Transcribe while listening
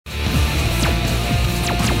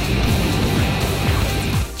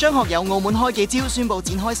張學友澳門開記招，宣布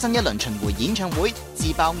展開新一輪巡迴演唱會，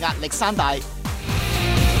自爆壓力山大。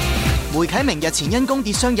梅啟明日前因公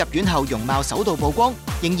跌傷入院後容貌首度曝光，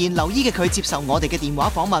仍然留醫嘅佢接受我哋嘅電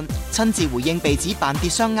話訪問，親自回應被指扮跌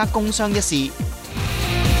傷呃工傷一事。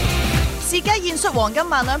視家燕摔黃金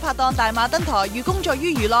萬兩拍檔大馬登台，寓工作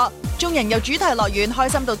於娛樂，眾人由主題樂園開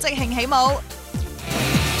心到即興起舞。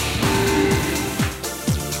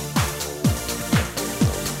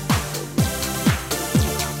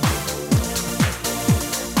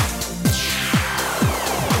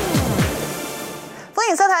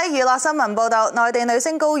歡迎收睇娛樂新聞報道。內地女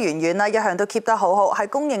星高圓圓啦，一向都 keep 得好好，係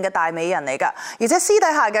公認嘅大美人嚟㗎。而且私底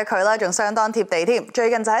下嘅佢咧，仲相當貼地添。最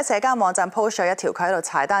近就喺社交網站 post 咗一條佢喺度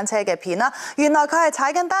踩單車嘅片啦。原來佢係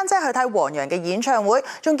踩緊單車去睇黃洋嘅演唱會，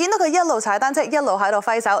仲見到佢一路踩單車一路喺度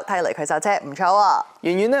揮手，睇嚟佢手車唔錯喎。圓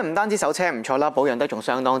圓呢唔單止手車唔錯啦，保養得仲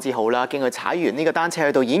相當之好啦。見佢踩完呢個單車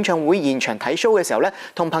去到演唱會現場睇 show 嘅時候呢，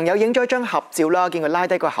同朋友影咗一張合照啦。見佢拉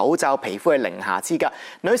低個口罩，皮膚係零瑕疵㗎。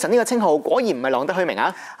女神呢個稱號果然唔係浪得虛名啊！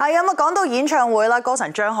係啊，講到演唱會啦，歌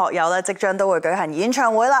神張學友咧即將都會舉行演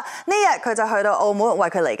唱會啦。呢日佢就去到澳門為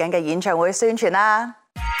佢嚟緊嘅演唱會宣傳啦。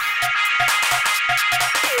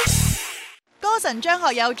歌神張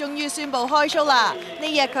學友終於宣布開 show 啦！呢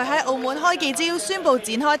日佢喺澳門開記招，宣布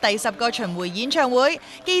展開第10個巡迴演唱會。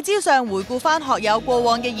記招上回顧翻學友過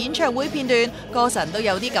往嘅演唱會片段，歌神都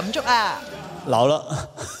有啲感觸啊。老了，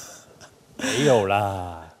沒有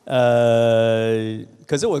啦。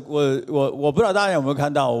可是我不知道大家有沒有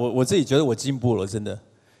看到，我自己覺得我進步了，真的，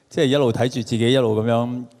即係一路睇住自己一路咁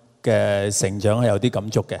樣嘅成長係有啲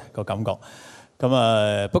感觸嘅個感覺。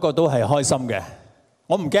咁不過都係開心嘅。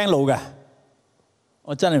我唔驚老嘅，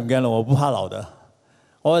我真係唔驚老，我不怕老的。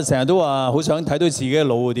我成日都話好想睇到自己嘅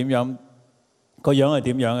老會點樣，個樣係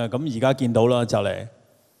點樣嘅。咁而家見到啦，就嚟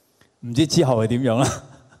唔知之後係點樣啦。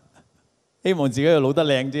希望自己嘅老得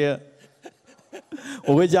靚啲，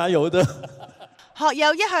我會加油的。學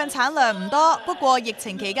友一向產量唔多，不過疫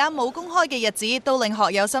情期間冇公開嘅日子，都令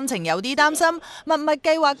學友心情有啲擔心，默默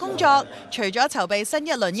計劃工作。除咗籌備新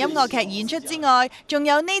一輪音樂劇演出之外，仲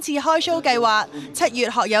有呢次開 show 計劃。7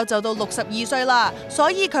月學友就到62歲啦，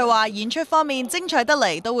所以佢話演出方面精彩得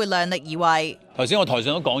嚟，都會量力而為。頭先我台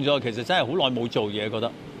上都講咗，其實真係好耐冇做嘢，覺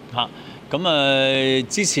得嚇咁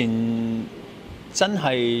之前真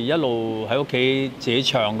係一路喺屋企自己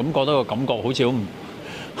唱，咁覺得個感覺好似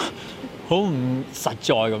好唔實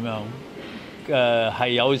在咁樣，係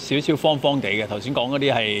有少少慌慌地嘅。頭先講嗰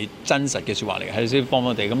啲係真實嘅説話嚟嘅，係少少慌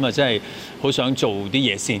慌地咁啊，真係好想做啲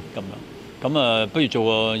嘢先咁樣。咁不如做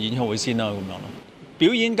個演唱會先啦咁樣咯。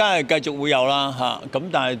表演梗係繼續會有啦嚇，咁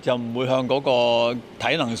但係就唔會向嗰個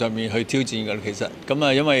體能上面去挑戰㗎啦。其實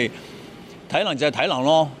咁因為體能就係體能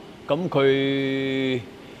咯。咁佢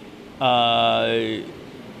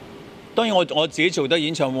當然我自己做得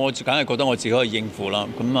演唱會，我梗係覺得我自己可以應付啦。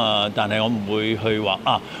咁但係我唔會去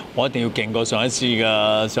話我一定要勁過上一次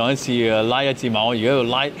㗎。上一次拉一字馬，我而家喺度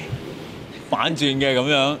拉反轉嘅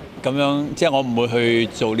咁樣，即係我唔會去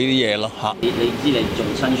做呢啲嘢咯嚇。你知你做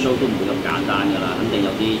親 show 都唔會咁簡單㗎啦，肯定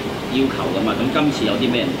有啲要求㗎嘛。咁今次有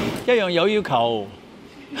啲咩？一樣有要求，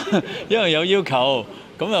一樣有要求，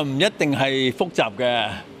咁又唔一定係複雜嘅。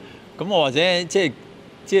咁我或者即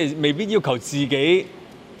係未必要求自己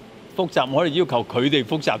複雜，我可以要求佢哋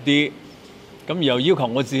複雜啲，咁又要求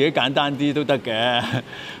我自己簡單啲都得嘅。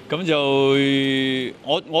咁就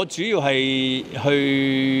我主要係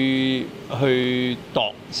去度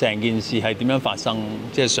成件事係點樣發生，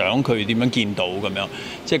即係想佢點樣見到咁樣，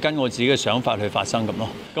即係跟我自己嘅想法去發生咁咯。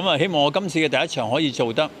咁希望我今次嘅第一場可以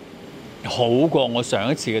做得好過我上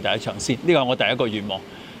一次嘅第一場先，呢個係我第一個願望。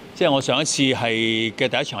即係我上一次係嘅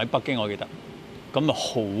第一場喺北京，我記得，咁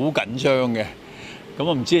好緊張嘅。咁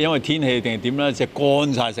我唔知係因為天氣定係點啦，即係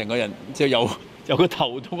乾晒成個人，即係由個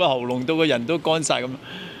頭到個喉嚨到個人都乾晒咁。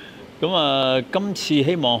咁今次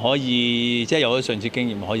希望可以即係有咗上次經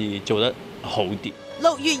驗，可以做得好啲。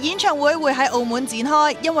6月演唱會會喺澳門展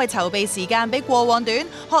開，因為籌備時間比過往短，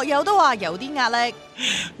學友都話有啲壓力。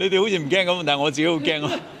你哋好似唔驚咁，但係我自己好驚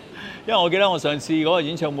啊！因為我記得我上次嗰個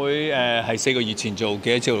演唱會係4個月前做記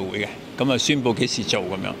者招待會嘅，咁宣佈幾時做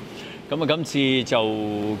咁樣。咁今次就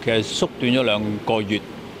其實縮短咗2個月，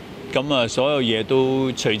咁所有嘢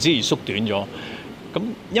都隨之而縮短咗。咁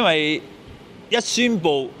因為一宣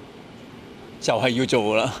佈就係要做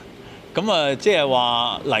㗎啦，咁即係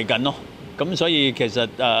話嚟緊咯。咁所以其實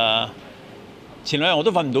前2日我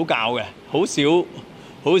都瞓唔到覺嘅，好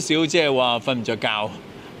少即係話瞓唔着覺。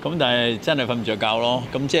咁但係真係瞓唔着覺咯。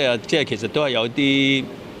咁即係其實都係有啲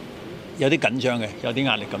緊張嘅，有啲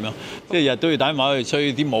壓力咁樣。即係日都要打電話去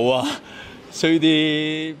催啲舞啊，催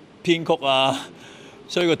啲編曲啊，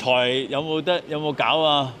所以個台有冇搞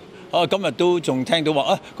啊？今日都仲聽到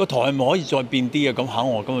話個台係咪可以再變啲啊？咁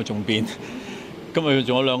我今日仲變，今日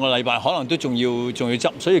仲有2個禮拜，可能都仲要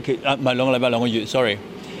執，所以唔係2個禮拜2個月 ，sorry。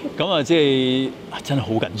咁即係真係好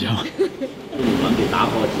緊張。都唔諗住打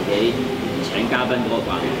破自己請嘉賓嗰個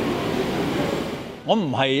慣例。我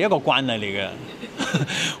唔係一個慣例嚟嘅，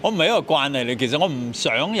我唔係一個慣例嚟。其實我唔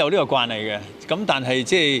想有呢個慣例嘅。咁但係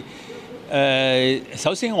即係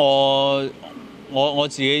首先我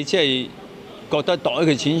自己即係覺得度一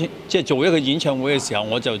個即係做一個演唱會嘅時候，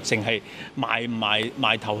我就淨係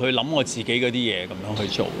埋頭去諗我自己嗰啲嘢咁樣去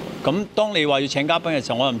做。咁當你話要請嘉賓嘅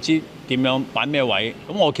時候，我又唔知點樣擺咩位。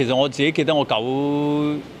咁其實我自己記得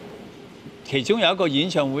其中有一個演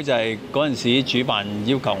唱會就係嗰陣時主辦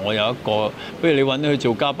要求我有一個，不如你揾佢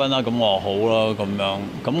做嘉賓啦，咁我話好啦咁樣，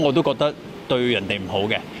咁我都覺得對人哋唔好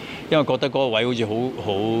嘅，因為覺得嗰個位好似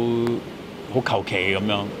好求其咁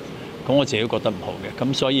樣，咁我自己都覺得唔好嘅，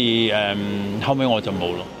咁所以後尾我就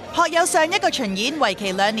冇咯。學友上一個巡演為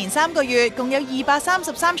期2年3個月，共有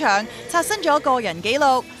233場，刷新咗個人紀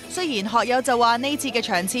錄。雖然學友就話呢次嘅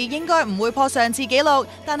場次應該唔會破上次紀錄，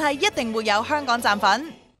但係一定會有香港站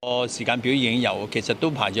粉。個時間表已經有，其實都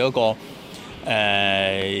排咗一個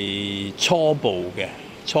初步嘅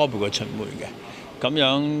巡迴嘅咁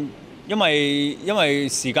樣，因為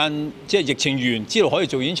時間即係疫情完，知道可以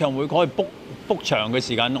做演唱會，可以 book 場嘅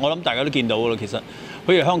時間，我諗大家都見到㗎啦。其實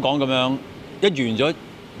好似香港咁樣，一完咗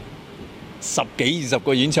10幾20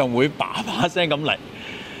個演唱會，叭叭聲咁嚟，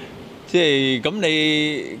即係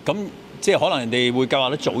咁即係可能人哋會計劃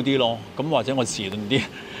得早啲咯，咁或者我遲啲。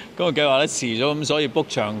咁我計劃咧遲咗，咁所以 book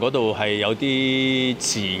場嗰度係有啲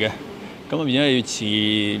遲嘅，咁啊變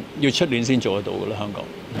咗要出年先做得到㗎啦，香港。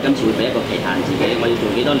今次會俾一個期限自己，我要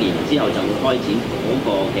做幾多年之後就會開展嗰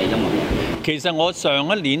個嘅音樂劇。其實我上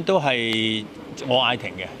一年都係我嗌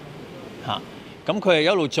停嘅嚇，咁佢係一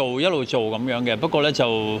路做咁樣嘅，不過咧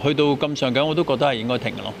就去到咁上緊，我都覺得係應該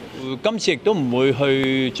停嘅咯。今次亦都唔會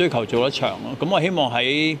去追求做一場咯，咁我希望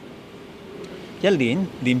喺1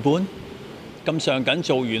年半。咁上緊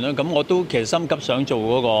做完啦，咁我都其實心急想做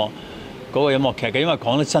嗰個音樂劇嘅，因為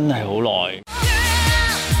講得真係好耐。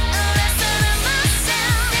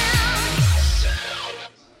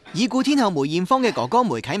已故天后梅艷芳嘅哥哥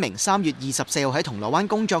梅啟明3月24號喺銅鑼灣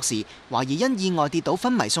工作時，懷疑因意外跌倒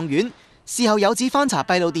昏迷送院。事後有指翻查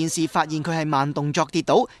閉路電視，發現佢係慢動作跌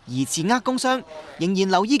倒，疑似工傷。仍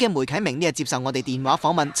然留醫嘅梅啟明呢日接受我哋電話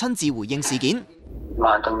訪問，親自回應事件。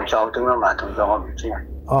慢動作點樣慢動作我唔知啊。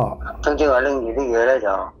總之我拎住啲嘢咧就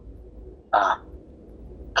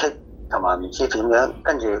棘同埋唔知點樣，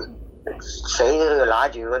跟住死都要揦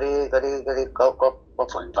住嗰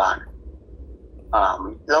盤飯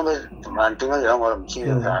後尾同埋點樣我都唔知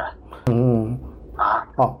道㗎。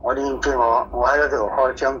我點知我喺嗰度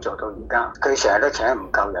開張做到而家，佢成日都請唔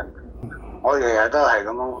夠人，我日日都係咁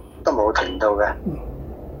樣，都冇停到嘅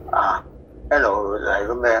一路嚟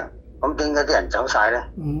咁樣，咁點解啲人走晒咧？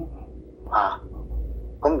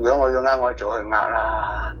咁如果我要我早去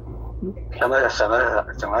啦，上一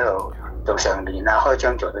仲喺度做成年啦，開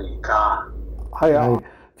張做到而家。係啊，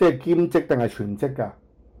即係兼職定係全職㗎？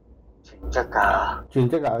全職㗎。全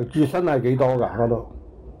職啊？月薪係幾多㗎嗰度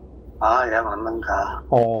？2萬蚊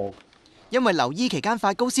㗎。因為留醫期間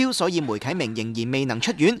發高燒，所以梅啟明仍然未能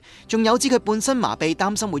出院。仲有指佢半身麻痹，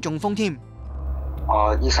擔心會中風添。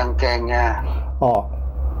醫生驚啫。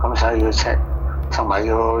咁所以要check，同埋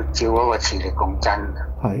要照嗰個磁力共振。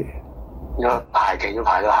係。要排期要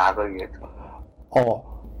排到下個月。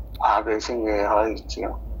下個月先至可以照。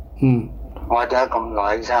我話點解咁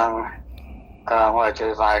耐醫生？佢話我係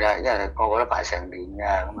最快㗎，因為個個都排成年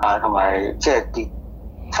嘅。同埋即係跌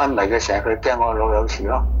昏迷嘅時候，佢驚我腦有事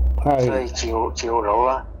咯。所以照腦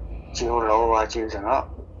啊，照腦啊，照成咯。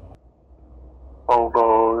報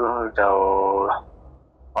告就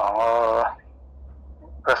話我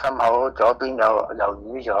個心口左邊又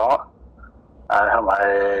瘀咗，同埋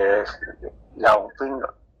右邊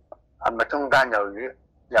係咪中間又瘀？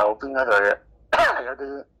右邊嗰度有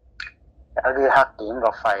啲黑點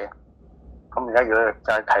個肺，咁而家要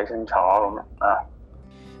再睇清楚咁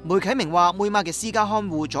梅啟明話：妹媽嘅私家看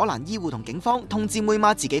護阻攔醫護同警方通知妹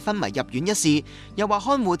媽自己昏迷入院一事，又話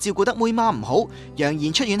看護照顧得妹媽唔好，揚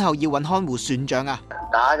言出院後要揾看護算賬啊！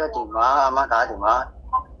打咗電話，阿媽打電話，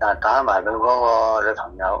打埋佢嗰個女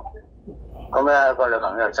朋友，咁咧個女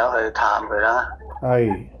朋友走去探佢啦。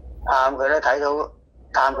探佢咧，睇到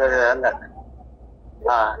探佢2日，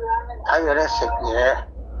睇佢咧食嘢，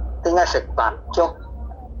點解食白粥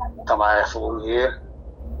同埋腐乳，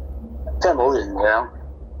即係冇營養。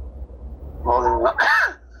咁我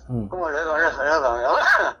女朋友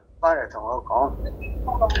翻嚟同我講，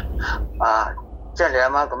即係你阿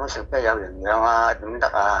媽咁樣食得有營養啊？點得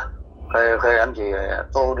啊？佢諗住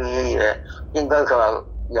煲啲嘢，應該佢話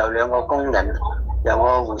有2個工人，有個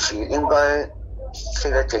護士，應該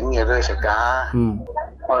識得整嘢俾佢食㗎。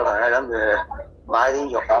我係諗住買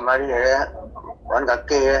啲肉啊，買啲嘢咧，揾架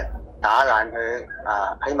機咧打爛佢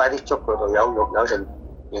啊，起碼啲粥嗰度有肉有成，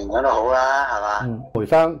營養都好啦，係嘛？梅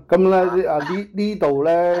生，咁咧呢度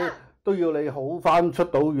咧都要你好翻出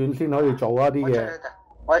到院先可以做啊啲嘢。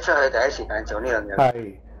我一出去第一時間做呢樣嘢。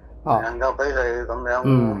係。能夠俾佢咁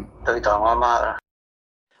樣對待我阿媽啦。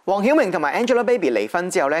黃曉明同埋 Angelababy 離婚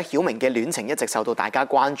之後咧，曉明嘅戀情一直受到大家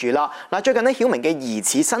關注啦。嗱，最近咧曉明嘅疑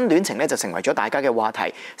似新戀情咧就成為咗大家嘅話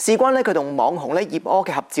題，事關咧佢同網紅咧葉柯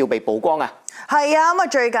嘅合照被曝光啊。係啊，咁啊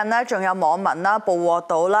最近咧仲有網民啦捕獲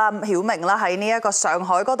到啦曉明啦喺呢一個上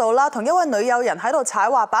海嗰度啦，同一位女友人喺度踩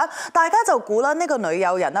滑板，大家就估啦呢個女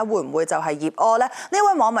友人咧會唔會就係葉柯呢？呢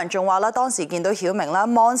位網民仲話啦，當時見到曉明啦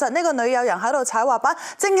望實呢個女友人喺度踩滑板，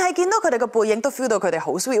淨係見到佢哋個背影都 feel 到佢哋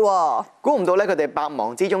好 sweet 喎。估唔到咧佢哋百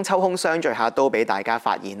忙之中抽空相聚下，都俾大家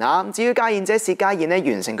發現啦。至於家燕姐薛家燕咧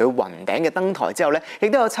完成佢雲頂嘅登台之後咧，亦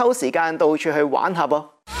都有抽時間到處去玩下噃。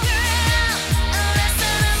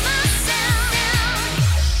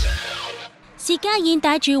薛家燕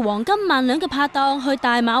帶住黃金萬兩嘅拍檔去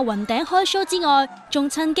大馬雲頂開 show 之外，仲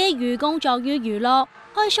趁機寓工作於娛樂。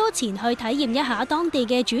開 show 前去體驗一下當地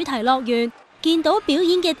嘅主題樂園，見到表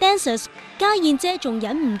演嘅 dancers， 家燕姐仲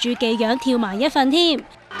忍唔住寄養跳埋一份添。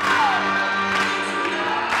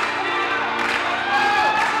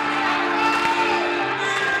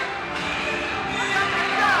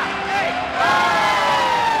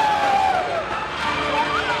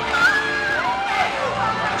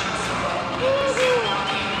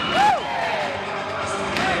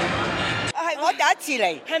第一次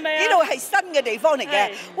嚟，係咪啊？呢度係新嘅地方嚟嘅，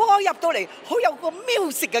哇！入到嚟好有個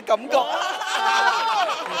music 嘅感覺。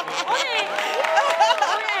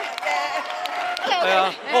係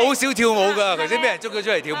啊，我好少跳舞㗎，頭先俾人捉咗出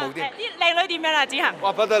嚟跳舞添。啲靚女點樣啊？子恒？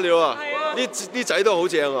哇，不得了啊！啲仔都好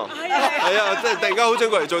正啊！係啊，即係突然間好想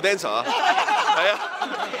過嚟做 dancer 啊！係啊，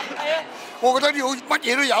係啊。我覺得呢度乜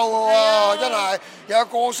嘢都有喎，真係又有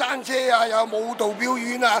過山車啊，又有舞蹈表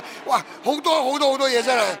演啊，哇！好多嘢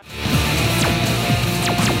真係。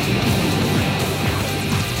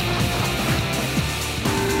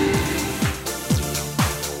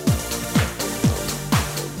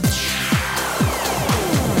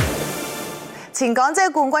前港姐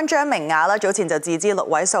冠軍張明雅啦，早前就自資6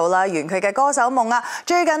位數啦，圓佢嘅歌手夢啊！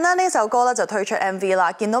最近呢首歌咧就推出 MV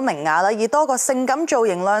啦，見到明雅啦以多個性感造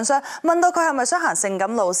型亮相，問到佢係咪想行性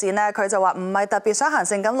感路線呢？佢就話唔係特別想行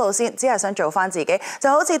性感路線，只係想做翻自己，就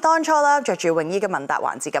好似當初啦着住泳衣嘅問答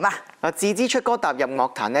環節咁啊！自資出歌踏入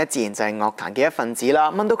樂壇呢，自然就係樂壇嘅一份子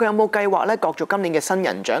啦。問到佢有冇計劃咧角逐今年嘅新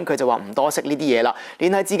人獎，佢就話唔多識呢啲嘢啦，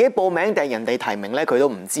連係自己報名定係人哋提名咧佢都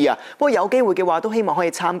唔知啊。不過有機會嘅話，都希望可以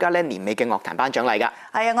參加咧年尾嘅樂壇頒獎禮㗎。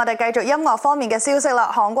係啊，我哋繼續音樂方面嘅消息啦。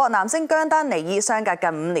韓國男星姜丹尼爾相隔近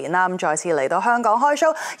5年啦，咁再次嚟到香港開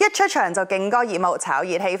show， 一出場就勁歌熱舞，炒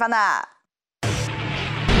熱氣氛啊！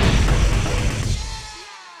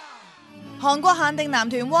韓國限定男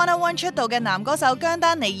團 101出道嘅男歌手姜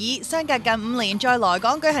丹尼爾，相隔近5年再來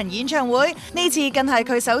港舉行演唱會，呢次更係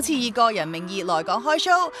佢首次以個人名義來港開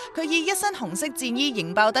show。佢以一身紅色戰衣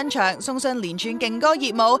迎爆登場，送上連串勁歌熱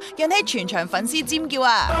舞，引起全場粉絲尖叫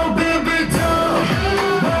啊！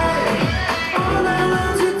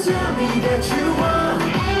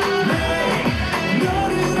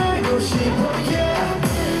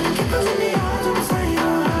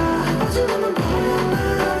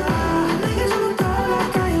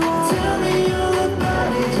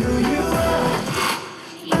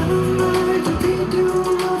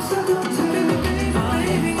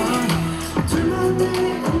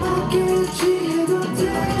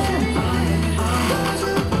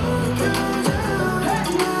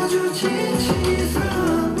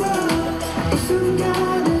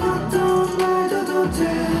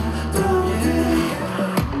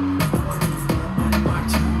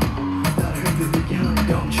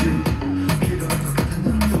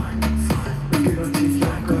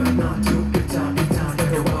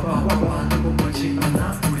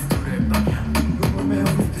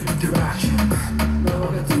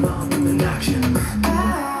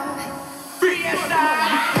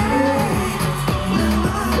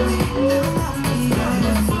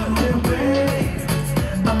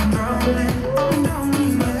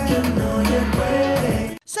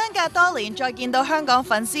多年再見到香港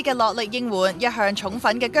粉絲嘅落力應援，一向寵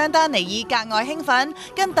粉嘅姜丹尼爾格外興奮，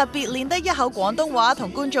更特別練得一口廣東話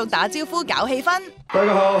同觀眾打招呼搞氣氛。大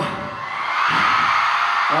家好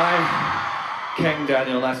，I'm King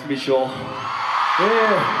Daniel，nice to meet you all。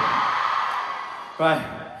Right.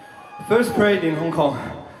 First parade in Hong Kong.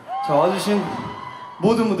 자, 와주신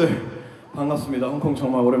모든 분들 반갑습니다. 홍콩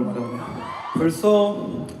정말 오랜만에 오네요. 벌써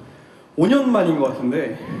 5년 만인 것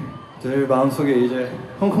같은데 늘 마음속에 이제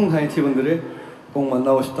홍콩 다이티 분들을 꼭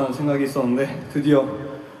만나고 싶다는 생각이 있었는데 드디어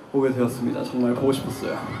오게 되었습니다. 정말 보고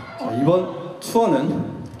싶었어요. 자, 이번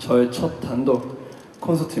투어는 저의 첫 단독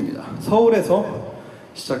콘서트입니다. 서울에서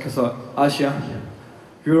시작해서 아시아,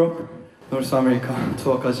 유럽, 노스 아메리카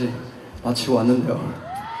투어까지 마치고 왔는데요.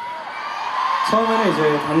 처음에는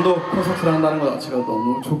이제 단독 콘서트를 한다는 것 자체가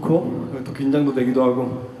너무 좋고 또 긴장도 되기도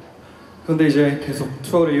하고 그런데 이제 계속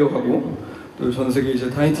투어를 이어가고 또 전 세계 이제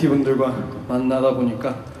다이티 분들과 만나다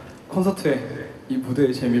보니까 콘서트의 이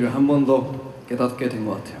무대의 재미를 한 번 더 깨닫게 된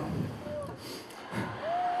것 같아요.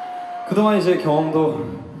 그동안 이제 경험도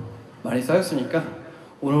많이 쌓였으니까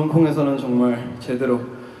오늘 홍콩에서는 정말 제대로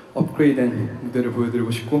업그레이드된 무대를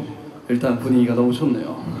보여드리고 싶고 일단 분위기가 너무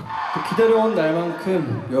좋네요. 또 기다려온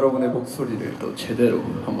날만큼 여러분의 목소리를 또 제대로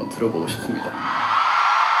한번 들어보고 싶습니다.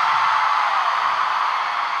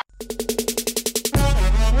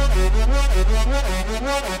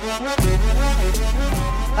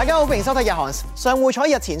 大家好，歡迎收睇日韓。上會彩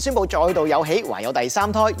日前宣布再度有喜，懷有第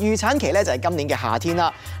三胎，預產期咧就係今年嘅夏天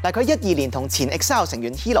啦。嗱，佢12年同前 EXILE 成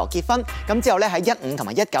員 Hilo 結婚，咁之後咧喺15同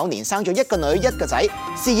埋19年生咗一個女一個仔，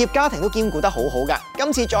事業家庭都兼顧得好好噶。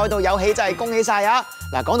今次再度有喜真係恭喜晒啊！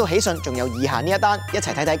嗱，講到喜訊，仲有以下呢一單，一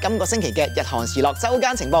齊睇睇今個星期嘅日韓時樂週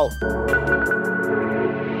間情報。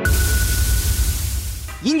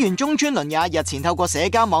演員中村倫也日前透過社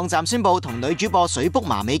交網站宣布同女主播水卜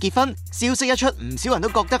麻美結婚，消息一出，唔少人都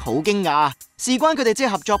覺得好驚訝。事關佢哋只係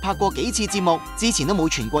合作拍過幾次節目，之前都冇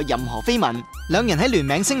傳過任何緋聞。兩人喺聯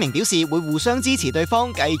名聲明表示會互相支持對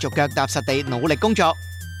方，繼續腳踏實地努力工作。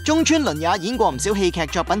中村倫也演過唔少戲劇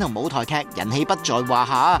作品同舞台劇，人氣不在話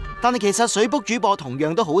下。但係其實水卜主播同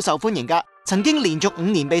樣都好受歡迎㗎，曾經連續5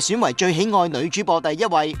年被選為最喜愛女主播第1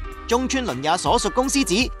位。中村倫也所屬公司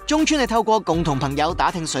指，中村係透過共同朋友打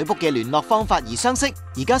聽水卜嘅聯絡方法而相識，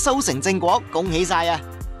而家修成正果，恭喜晒啊！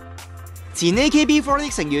前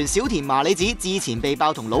AKB48 成員小田麻里子之前被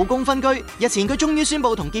爆同老公分居，日前佢終於宣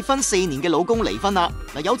布同結婚4年嘅老公離婚啦。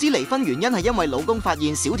有指離婚原因係因為老公發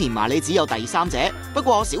現小田麻里子有第三者，不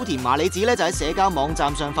過小田麻里子咧就喺社交網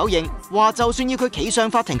站上否認，話就算要佢企上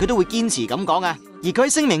法庭，佢都會堅持咁講啊。而佢喺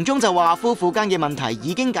聲明中就話夫婦間嘅問題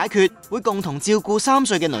已經解決，會共同照顧3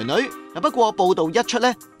歲嘅女女。不過報道一出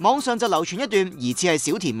呢，網上就流傳一段疑似係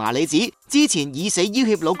小田麻里子之前以死要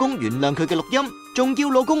挾老公原諒佢嘅錄音，仲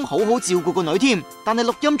叫老公好好照顧個女添。但係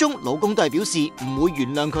錄音中老公都係表示唔會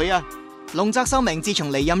原諒佢啊。龍澤秀明自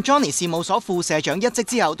從離任 Johnny 事務所副社長一職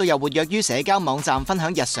之後，都有活躍於社交網站分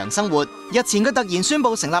享日常生活。日前佢突然宣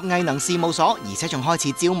布成立藝能事務所，而且仲開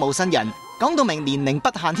始招募新人，講到明年齡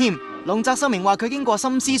不限添。龍澤秀明話佢經過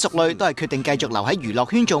深思熟慮，都係決定繼續留喺娛樂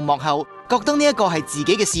圈做幕後，覺得呢一個係自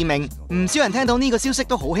己嘅使命。唔少人聽到呢個消息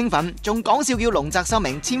都好興奮，仲講笑叫龍澤秀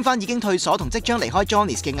明簽翻已經退所同即將離開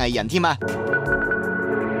Johnny 嘅藝人添啊！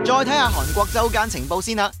再睇下韓國週間情報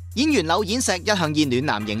先啦。演員柳演錫一向以暖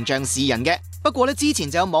男形象示人嘅，不過之前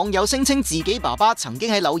就有網友聲稱自己爸爸曾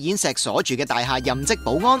經喺柳演錫所住嘅大廈任職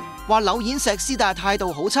保安，話柳演錫私底下態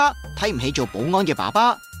度好差，睇唔起做保安嘅爸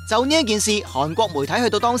爸。就呢一件事，韓國媒體去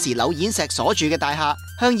到當時柳演錫所住嘅大廈，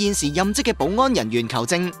向現時任職嘅保安人員求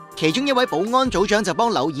證，其中一位保安組長就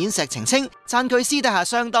幫柳演錫澄清，讚佢私底下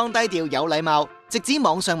相當低調有禮貌，直指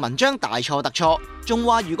網上文章大錯特錯，仲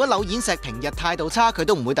話如果柳演錫平日態度差，佢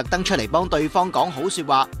都唔會特登出嚟幫對方講好說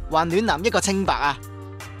話，還暖男一個清白啊！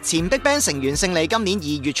前 BigBang 成員勝利今年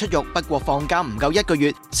2月出獄，不過放假唔夠1個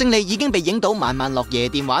月，勝利已經被影到晚晚落夜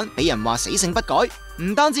店玩，俾人話死性不改。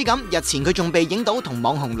唔單止咁，日前佢仲被影到同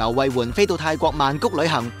網紅劉慧媛飛到泰國曼谷旅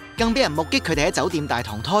行，更俾人目擊佢哋喺酒店大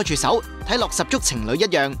堂拖住手，睇落十足情侶一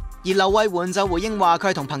樣。而劉慧媛就回應話佢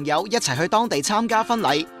係同朋友一齊去當地參加婚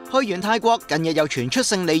禮。去完泰國，近日又傳出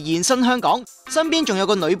勝利現身香港，身邊仲有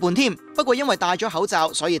個女伴添。不過因為戴咗口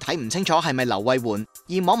罩，所以睇唔清楚係咪劉慧媛。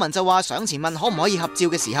而網民就話上前問可唔可以合照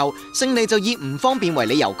嘅時候，勝利就以唔方便為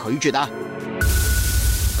理由拒絕啊。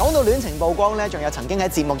講到戀情曝光呢，仲有曾經喺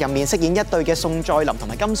節目入面飾演一對嘅宋再霖同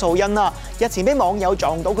埋金素欣啦。日前俾網友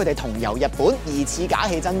撞到佢哋同遊日本，疑似假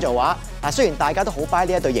戲真做啊！雖然大家都好 buy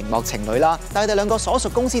呢一對熒幕情侶啦，但係佢哋兩個所屬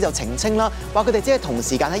公司就澄清啦，話佢哋只係同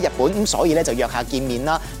時間喺日本，咁所以咧就約下見面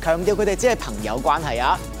啦，強調佢哋只係朋友關係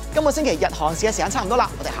啊！今個星期日韓視嘅時間差唔多啦，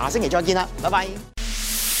我哋下星期再見啦，拜拜。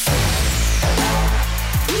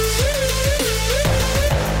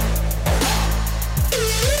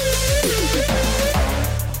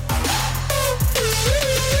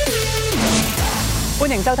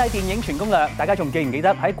歡迎迎收睇電影全攻略。大家仲記唔記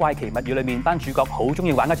得喺怪奇物語裏面，班主角好中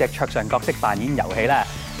意玩嗰隻桌上角色扮演遊戲呢？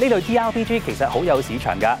呢類 TRPG 其實好有市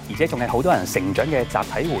場㗎，而且仲係好多人成長嘅集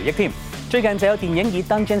體回憶添。最近就有電影以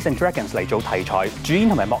Dungeons and Dragons 嚟做題材，主演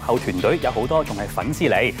同埋幕後團隊有好多仲係粉絲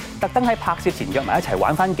嚟，特登喺拍攝前約埋一齊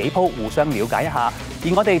玩翻幾鋪，互相了解一下。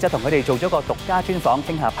而我哋就同佢哋做咗個獨家專訪，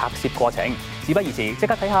傾下拍攝過程。事不宜遲，即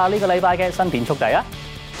刻睇下呢個禮拜嘅新片速遞啊！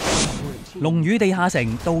龍與地下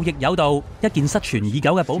城，盜亦有道，一件失傳已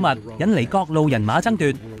久嘅寶物，引嚟各路人馬爭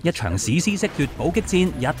奪，一場史詩式奪寶激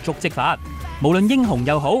戰一觸即發。無論英雄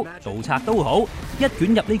又好，盜賊都好，一捲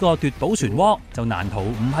入呢個奪寶漩渦，就難逃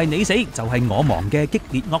唔係你死就係我亡嘅激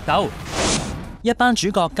烈惡鬥。一班主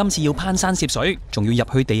角今次要攀山涉水，仲要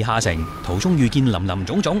入去地下城，途中遇見林林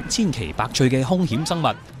種種、千奇百趣嘅兇險生物，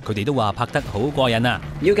佢哋都話拍得好過癮啊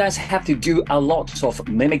 ！You guys have to do a lot of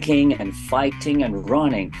mimicking and fighting and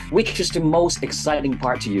running. Which is the most exciting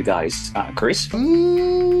part to you guys, Chris?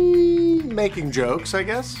 Making jokes, I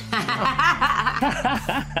guess.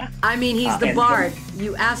 I mean, he's the bard.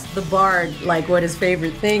 You ask the bard like what his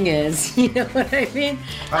favorite thing is. You know what I mean?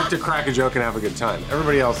 I like to crack a joke and have a good time.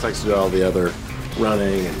 Everybody else likes to do all the other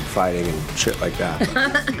running and fighting and shit like that.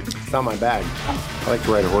 It's not my bag. I like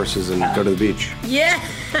to ride horses and go to the beach. Yeah.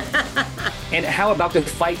 And how about the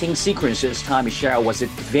fighting sequences, Michelle? Was it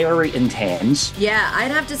very intense? Yeah,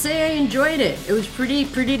 I'd have to say I enjoyed it. It was pretty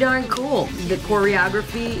darn cool. The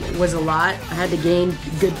choreography was a lot. I had to gain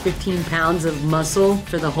a good 15 pounds of muscle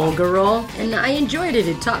for the Holga role, and I enjoyed it.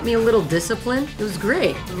 It taught me a little discipline. It was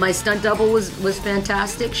great. My stunt double was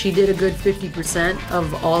fantastic. She did a good 50%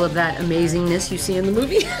 of all of that amazingness you see in the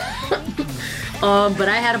movie. But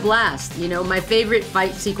I had a blast. You know, my favorite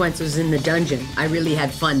fight sequence was in the dungeon. I really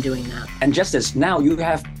had fun doing that. And Justice, now you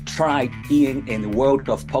have tried being in the world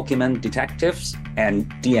of Pokemon detectives and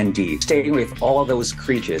D&D, staying with all those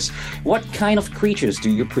creatures. What kind of creatures do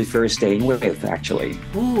you prefer staying with, actually?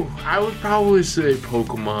 Ooh, I would probably say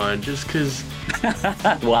Pokemon, just because...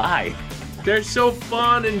 Why? They're so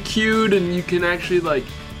fun and cute, and you can actually, like,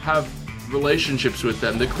 have relationships with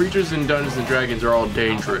them. The creatures in Dungeons and Dragons are all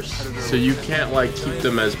dangerous, so you can't like keep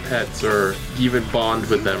them as pets or even bond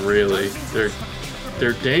with them. Really,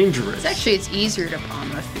 they're dangerous. It's easier to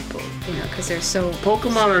bond with people, you know, because they're so.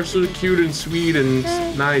 Pokemon are so cute and sweet and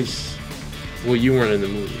nice. Well, you weren't in the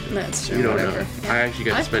movie. That's true. You don't whatever. know. Yeah. I actually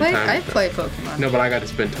got to spend time. I play Pokemon. No, but I got to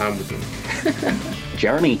spend time with them.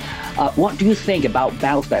 Jeremy, what do you think about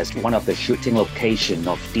Belfast, one of the shooting locations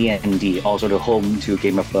of D&D, also the home to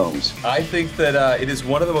Game of Thrones? I think that it is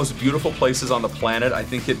one of the most beautiful places on the planet. I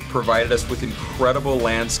think it provided us with incredible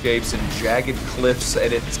landscapes and jagged cliffs,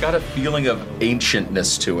 and it's got a feeling of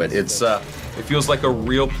ancientness to it. It feels like a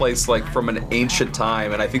real place, like from an ancient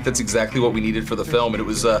time, and I think that's exactly what we needed for the film. And it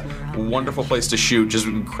was a wonderful place to shoot, just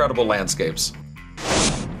incredible landscapes.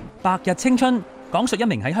 白日青春講述一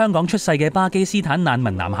名喺香港出世嘅巴基斯坦難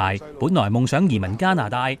民男孩，本來夢想移民加拿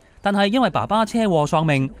大，但係因為爸爸車禍喪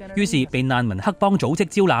命，於是被難民黑幫組織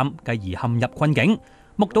招攬，繼而陷入困境。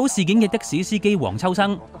目睹事件嘅的士司機黃秋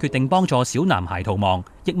生決定幫助小男孩逃亡，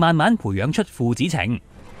亦慢慢培養出父子情。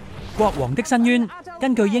國王的申冤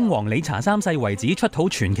根據英皇理查三世遺址出土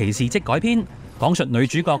傳奇事蹟改編，講述女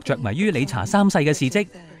主角着迷於理查三世嘅事蹟。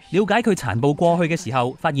了解佢殘暴過去嘅時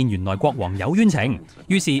候，發現原來國王有冤情，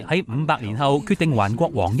於是喺500年後決定還國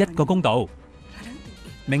王一個公道。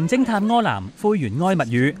名偵探柯南、灰原哀物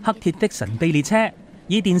語、黑鐵的神秘列車，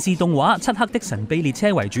以電視動畫《漆黑的神秘列車》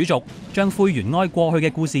為主軸，將灰原哀過去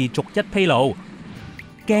嘅故事逐一披露。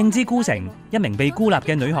鏡之孤城，一名被孤立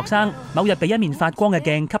嘅女學生，某日被一面發光嘅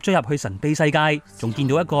鏡吸咗入去神秘世界，仲見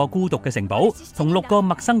到一個孤獨嘅城堡，同6個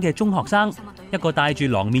陌生嘅中學生。一個戴住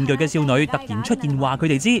狼面具嘅少女突然出現，話佢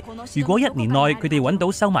哋知，如果1年內佢哋揾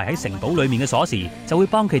到收埋喺城堡裡面嘅鎖匙，就會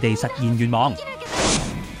幫佢哋實現願望。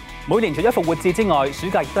每年除咗復活節之外，暑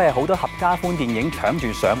假亦都係好多合家歡電影搶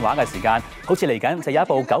住上畫嘅時間。好似嚟緊就有一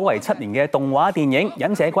部久違7年嘅動畫電影《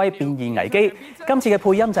忍者龜變異危機》。今次嘅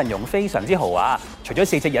配音陣容非常之豪華，除咗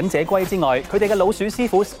4隻忍者龜之外，佢哋嘅老鼠師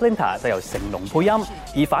傅 Splinter 就由成龍配音，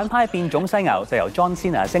而反派變種犀牛就由 John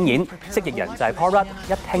Cena 聲演，蜥蜴人就係 Paul Rudd，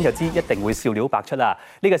 一聽就知一定會笑料百出啦！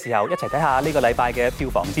呢個時候一齊睇下呢個禮拜嘅票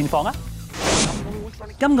房戰況啊！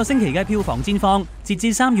今個星期嘅票房戰況，截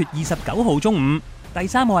至3月29號中午。第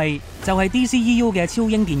3位就係 DCEU 嘅超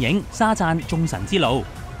英電影《沙贊眾神之路》，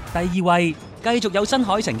第2位繼續有新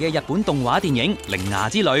海誠嘅日本動畫電影《鈴芽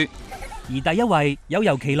之旅》，而第1位有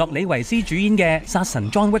由奇洛李維斯主演嘅《殺神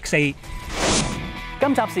John Wick 4》。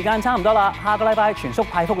今集時間差唔多啦，下個禮拜全叔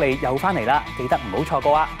派福利又翻嚟啦，記得唔好錯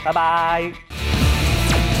過啊！拜拜。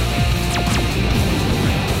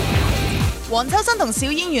黃秋生同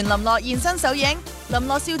小演員林樂現身首映。林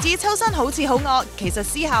樂笑指秋生好似好惡，其實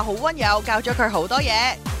私下好溫柔，教咗佢好多嘢。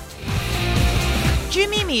朱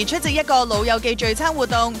咪咪出席一個老友記聚餐活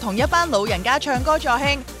動，同一班老人家唱歌助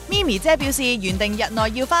興。咪咪姐表示原定日內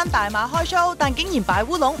要返大馬開 show， 但竟然擺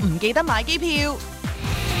烏龍，唔記得買機票。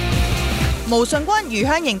毛舜筠、余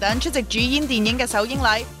香凝等出席主演電影嘅首映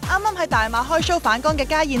禮，啱啱喺大馬開 show 返港嘅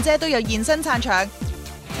家燕姐都有現身撐場。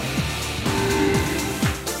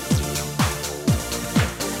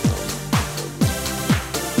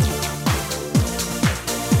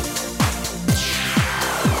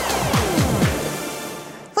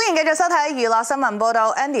繼續收睇娛樂新聞報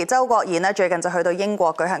道 ，Andy 周國賢咧最近就去到英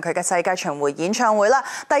國舉行佢嘅世界巡迴演唱會啦。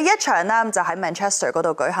第一場呢就喺 Manchester 嗰度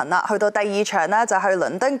舉行啦，去到第二場呢就去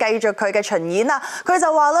倫敦繼續佢嘅巡演啦。佢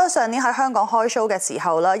就話啦，上年喺香港開 show 嘅時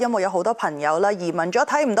候啦，因為有好多朋友啦移民咗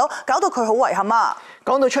睇唔到，搞到佢好遺憾啊。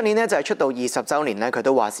講到出年呢，就係出道20週年咧，佢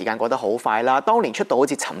都話時間過得好快啦。當年出道好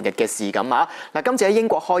似尋日嘅事咁啊！嗱，今次喺英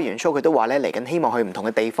國開完 show，佢都話咧嚟緊希望去唔同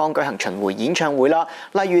嘅地方舉行巡迴演唱會啦，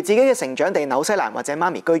例如自己嘅成長地紐西蘭或者媽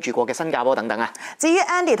咪居住過嘅新加坡等等啊。至於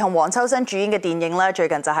Andy 同黃秋生主演嘅電影咧，最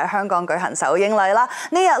近就喺香港舉行首映禮啦。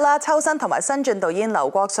呢日啦，秋生同埋新晉導演劉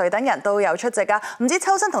國瑞等人都有出席㗎。唔知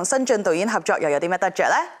秋生同新晉導演合作又有啲咩得着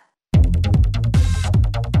呢？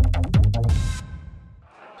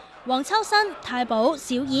黃秋生、太保、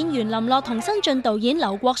小演員林樂同新晉導演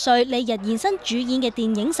劉國瑞呢日現身主演嘅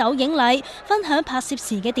電影首映禮，分享拍攝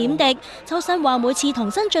時嘅點滴。秋生話每次同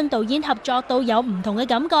新晉導演合作都有唔同嘅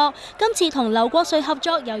感覺，今次同劉國瑞合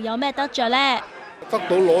作又有咩得着呢？得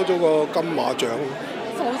到攞咗個金馬獎，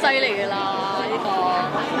好犀利㗎啦！呢個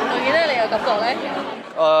導演咧，你有感覺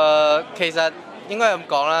呢？其實應該咁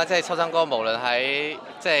講啦，即係秋生哥無論喺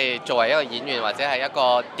即係作為一個演員或者係一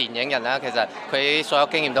個電影人啦，其實佢所有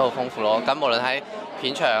經驗都好豐富咯。咁無論喺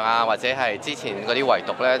片場啊，或者係之前嗰啲圍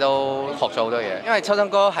讀咧，都學咗好多嘢。因為秋生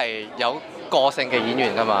哥係有個性嘅演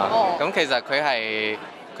員㗎嘛，咁其實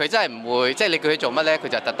佢真係唔會，即係你叫佢做乜咧，佢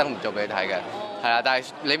就特登唔做俾你睇嘅。係啦，但係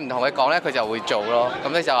你唔同佢講咧，佢就會做咯。咁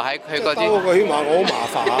你就喺佢嗰啲，佢起碼我好麻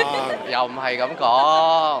煩。又唔係咁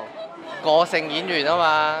講，個性演員啊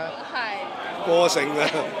嘛。係。個性啊！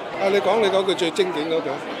你講句最精警嗰句，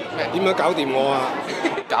點樣搞掂我啊？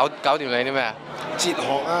搞掂你啲咩啊？哲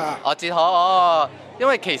學啊！哲學因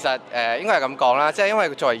為其實應該係咁講啦，即係因為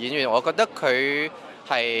作為演員，我覺得佢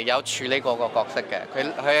係有處理過個角色嘅，佢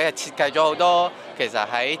係設計咗好多其實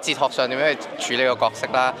喺哲學上點樣去處理個角色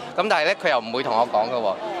啦。咁但係咧，佢又唔會同我講嘅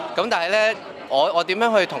喎。咁但係咧，我點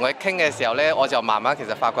樣去同佢傾嘅時候咧，我就慢慢其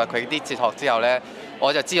實發掘佢啲哲學之後咧，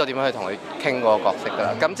我就知道點樣去同佢傾嗰個角色㗎啦。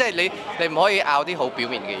咁即係你唔可以拗啲好表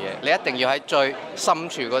面嘅嘢，你一定要喺最深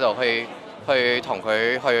處嗰度去同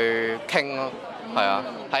佢去傾咯。係啊，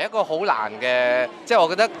係一個好難嘅，即係我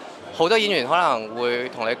覺得好多演員可能會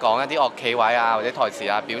同你講一啲樂企位啊，或者台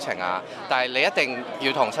詞啊、表情啊，但係你一定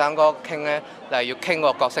要同秋生哥傾咧，就係要傾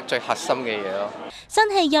個角色最核心嘅嘢咯。新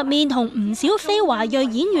戲入面同唔少非華裔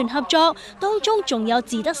演員合作，當中仲有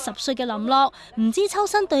自得10歲嘅林樂，唔知秋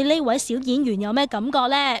生對呢位小演員有咩感覺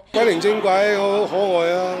呢？鬼靈精怪，好可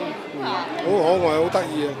愛啊，好可愛，好得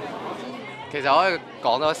意啊！其實我可以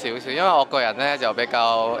講多少少，因為我個人咧就比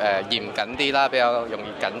較嚴謹啲啦，比較容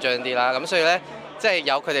易緊張啲啦，咁所以咧即係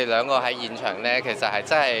有佢哋兩個喺現場咧，其實係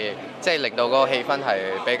真係即係令到嗰個氣氛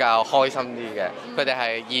係比較開心啲嘅。佢哋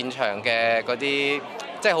係現場嘅嗰啲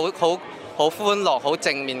即係好歡樂、好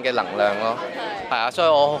正面嘅能量咯。係啊，所以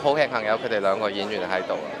我好慶幸有佢哋兩個演員喺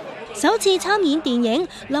度。首次參演電影，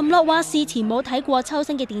林樂話事前冇睇過秋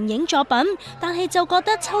生嘅電影作品，但係就覺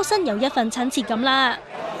得秋生有一份親切感啦。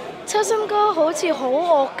秋生哥好似好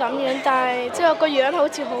惡咁樣，但係即係個樣好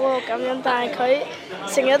似好惡咁樣，但係佢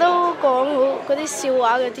成日都講好嗰啲笑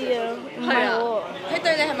話嗰啲啊，唔係喎。佢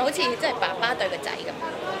對你係咪好似即係爸爸對個仔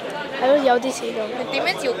咁？係咯，有啲似咁。佢點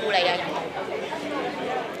樣照顧你啊？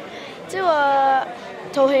即係話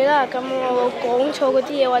套戲啦，咁我講錯嗰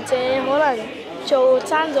啲嘢，或者可能做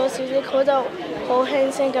爭咗少少，佢就好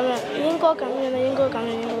輕聲咁樣，應該咁樣啦，應該咁樣，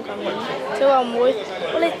應該咁樣，就話唔會，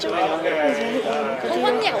你做咩好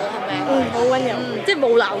溫柔係咪？好溫柔，即係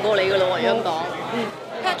冇鬧過你噶咯喎，咁講。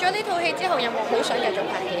拍咗呢套戲之後，有冇好想繼續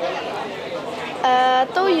拍戲咧？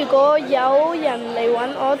都如果有人嚟揾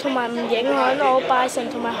我，同埋唔影響我拜神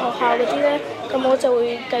同埋學校嗰啲咧，咁我就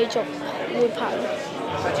會繼續會拍。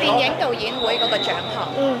電影導演會嗰個獎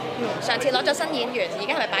項，上次攞咗新演員，而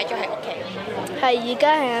家係咪擺咗喺屋企？係，而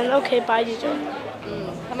家係喺屋企擺住咗。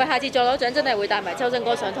係咪下次再攞獎真係會帶埋秋生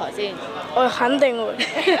哥上台先？我肯定會。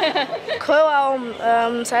佢話我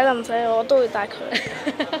唔使啦，唔使，我都會帶佢。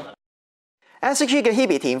S.H.E 嘅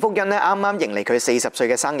Hebe 田馥甄咧，啱啱迎嚟佢40歲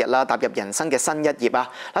嘅生日啦，踏入人生嘅新一頁啊！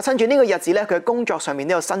嗱，趁住呢個日子咧，佢喺工作上面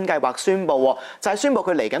都有新計劃宣佈喎，就係宣佈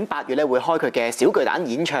佢嚟緊8月咧會開佢嘅小巨蛋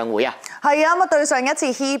演唱會啊！係啊，咁對上一次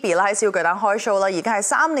Hebe 啦喺小巨蛋開 show 啦，已經係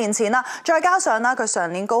3年前啦，再加上啦佢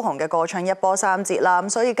上年高雄嘅歌唱一波三折啦，咁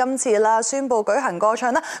所以今次啦宣佈舉行歌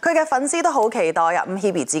唱啦，佢嘅粉絲都好期待啊！咁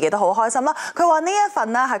Hebe 自己都好開心啦，佢話呢一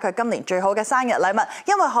份呢係佢今年最好嘅生日禮物，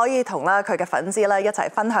因為可以同啦佢嘅粉絲咧一齊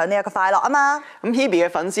分享呢一個快樂啊嘛！咁 Hebe 嘅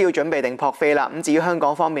粉絲要準備定撲飛啦。咁至於香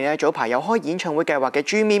港方面咧，早排有開演唱會計劃嘅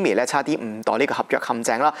朱咪咪咧，差啲誤墮呢個合約陷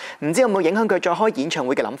阱啦。唔知有冇影響佢再開演唱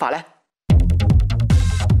會嘅諗法呢？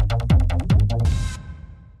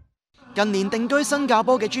近年定居新加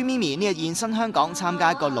坡嘅朱咪咪呢日現身香港參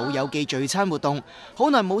加一個老友記聚餐活動，好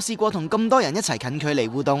耐冇試過同咁多人一齊近距離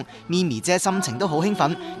互動，咪咪姐心情都好興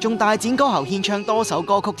奮，仲大展歌喉獻唱多首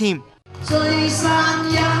歌曲添。聚散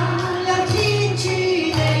也天注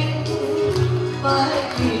定，不願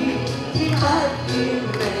天不願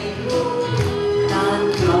明，但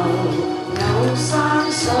求有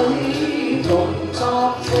山水共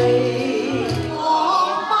作證。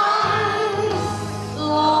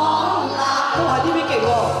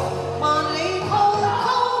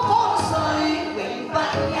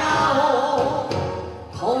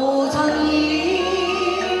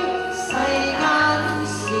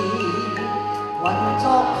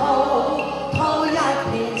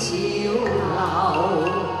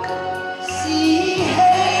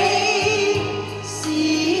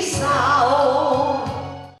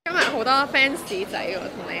fans 仔喎，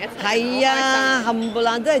同你一齊。係啊，冚唪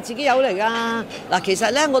唥都係自己友嚟㗎。嗱，其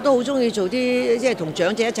實咧我都好中意做啲即係同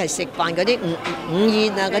長者一齊食飯嗰啲午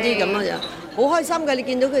宴啊嗰啲咁樣樣，好開心㗎！你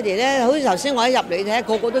見到佢哋咧，好似頭先我一入嚟睇，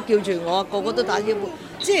個個都叫住我，個個都打招呼，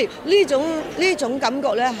即係呢種感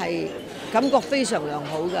覺咧係感覺非常良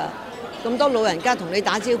好㗎。咁多老人家同你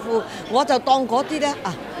打招呼，我就當嗰啲咧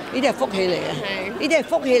啊，呢啲係福氣嚟嘅，呢啲係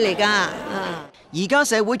福氣嚟㗎啊！而家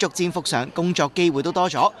社會逐漸復常，工作機會都多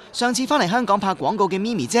咗。上次翻嚟香港拍廣告嘅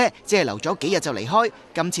咪咪姐，只係留咗幾日就離開，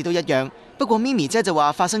今次都一樣。不過咪咪姐就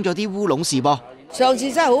話發生咗啲烏龍事噃。上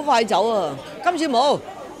次真係好快走啊，今次冇，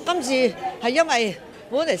今次係因為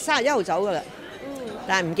本嚟31號走㗎啦，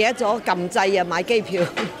但係唔記得咗撳掣啊買機票。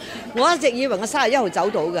我一直以為我31號走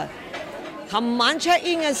到㗎。琴晚 check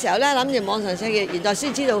in 嘅時候咧，諗住網上 check in，現在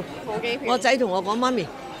先知道我仔同我講媽咪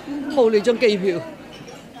冇你張機票。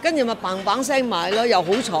跟住咪砰砰聲買咯，又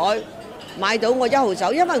好彩買到我1號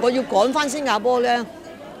走，因為我要趕翻新加坡咧，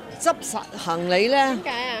執實行李咧。點解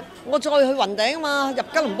啊？我再去雲頂啊嘛，入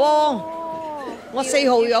吉隆坡。我4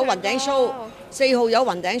號有雲頂 show，4號有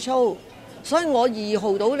雲頂 show，所以我2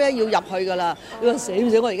號到咧要入去噶啦。你話死唔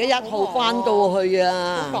死？我而家1號翻到去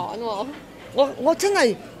啊！好趕喎！我真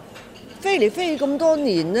係飛嚟飛去咁多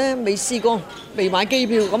年咧，未試過未買機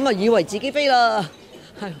票，咁啊以為自己飛啦。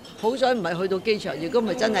係，好彩唔係去到機場，如果唔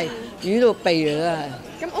係真係瘀到痹啦。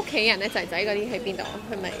咁屋企人咧，仔仔嗰啲喺邊度？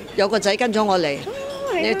係咪有個仔跟咗我嚟？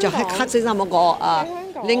你着黑色衫嗰個啊，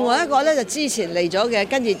另外一個咧就之前嚟咗嘅，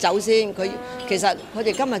跟住走先。其實佢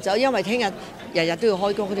哋今日走，因為聽日日日都要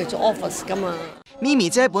開工，佢哋做 office 噶嘛。咪咪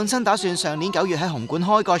姐本身打算上年9月喺紅館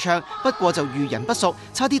開個唱，不過就遇人不淑，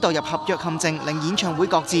差啲墮入合約陷阱，令演唱會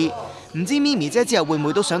擱置。唔知咪咪姐之後會唔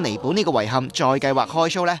會都想彌補呢個遺憾，再計劃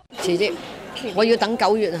開 show 呢？遲啲。我要等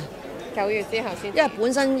9月啊！9月之後先，因為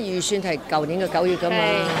本身預算係舊年嘅9月㗎嘛。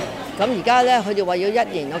咁而家咧，佢哋話要1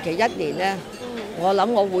年，我期1年咧，我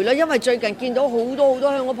諗我會啦。因為最近見到好多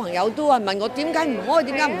香港朋友都係問我點解唔開，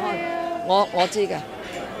點解唔開？我知嘅。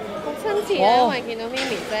好親切啊！因為見到咪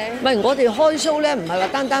咪啫。唔係我哋開 show 咧，唔係話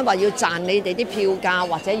單單話要賺你哋啲票價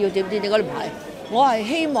或者要點嗰啲唔係。我係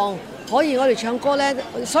希望可以我哋唱歌咧，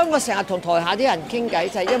所以我成日同台下啲人傾偈，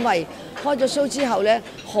就係因為開咗 show 之後咧，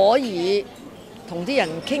可以同啲人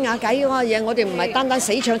傾下偈嗰個嘢，我哋唔係單單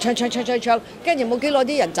死唱，跟住冇幾耐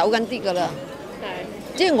啲人走緊啲㗎啦。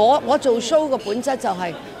即係我做 show 嘅本質就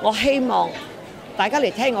係我希望大家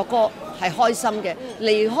嚟聽我歌係開心嘅，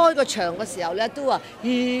離開個場嘅時候咧都話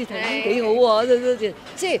咦聽幾好喎，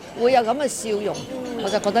即係會有咁嘅笑容，我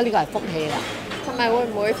就覺得呢個係福氣啦。同埋會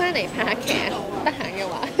唔會翻嚟拍劇啊？得閒嘅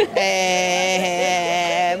話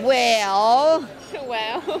，well，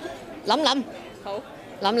諗好，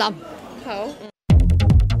諗好。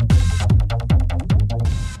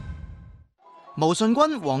毛舜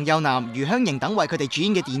筠、黃又南、余香凝等為佢哋主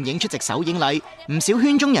演嘅電影出席首映禮，唔少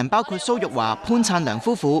圈中人包括蘇玉華、潘燦良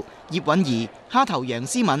夫婦、葉韻儀、蝦頭楊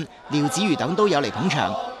思敏、廖子妤等都有嚟捧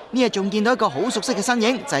場。呢日仲見到一個好熟悉嘅身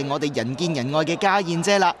影，就係我哋人見人愛嘅家燕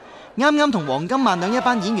姐啦。啱啱同黃金萬兩一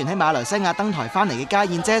班演員喺馬來西亞登台翻嚟嘅家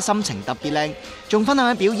燕姐，心情特別靚，仲分享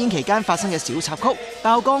喺表演期間發生嘅小插曲，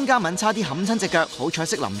爆江嘉敏差啲冚親隻腳，好彩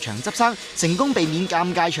識臨場執生，成功避免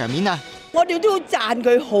尷尬場面啊！我哋都讚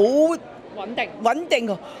佢好穩定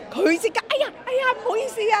喎，佢即刻哎呀，唔好意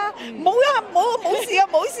思啊，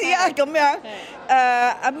冇事啊咁樣。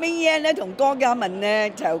阿 May 咧同江嘉敏咧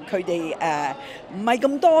就佢哋唔係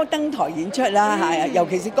咁多登台演出啦，尤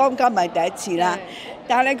其是江嘉敏第一次啦。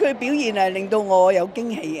但係佢表現係令到我有驚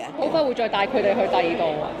喜嘅。好快會再帶佢哋去第二度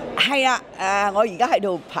啊！係啊，我而家喺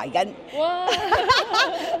度排緊。哇！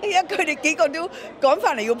因為佢哋幾個都趕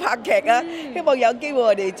翻嚟要拍劇啊，希望有機會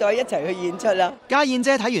我哋再一齊去演出啦。家燕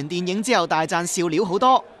姐睇完電影之後大讚笑料好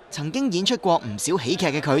多，曾經演出過唔少喜劇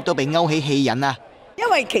嘅佢都被勾起戲癮啊！因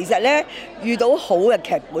為其實咧遇到好嘅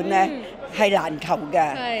劇本咧係難求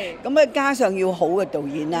嘅，咁啊加上要好嘅導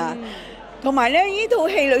演啦。同埋咧，呢套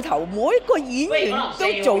戲裏頭每一個演員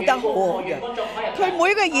都做得好好嘅，佢每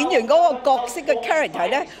一個演員嗰個角色嘅 character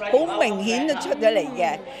咧，好明顯都出咗嚟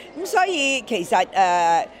嘅。咁所以其實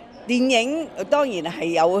電影當然係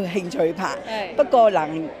有興趣拍，不過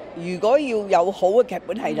如果要有好嘅劇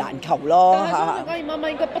本係難求咯嚇。但係媽媽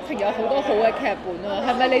應該不停有好多好嘅劇本啊，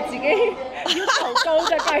係咪你自己要求高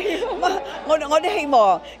就計？我哋希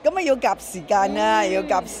望咁啊要夾時間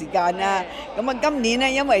啦，咁啊今年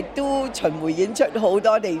咧因為都巡迴演出好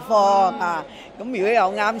多地方嚇，咁如果有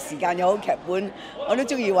啱時間有好劇本，我都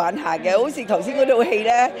中意玩下嘅。好似頭先嗰套戲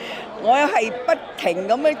咧，我係不停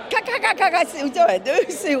咁樣咔笑，周圍都要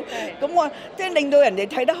笑，咁我即係令到人哋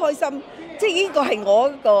睇得開心。即係呢個係我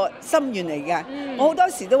一個心願嚟嘅。我好多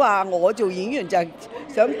時都話我做演員就係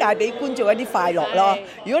想帶俾觀眾一啲快樂咯。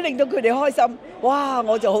如果令到佢哋開心，哇！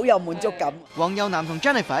我就好有滿足感。黃又南同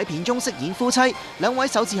Jennifer 喺片中飾演夫妻，兩位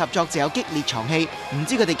首次合作就有激烈床戲，唔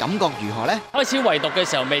知佢哋感覺如何呢？開始圍讀嘅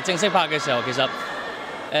時候，未正式拍嘅時候，其實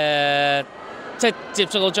即係接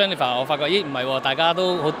觸到 Jennifer， 我發覺咦唔係喎，大家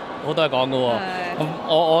都好多嘢講嘅喎。咁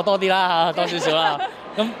我多啲啦嚇，多少少啦。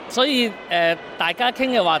咁所以大家傾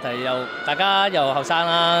嘅話題大家又後生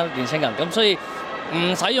啦，年輕人，咁所以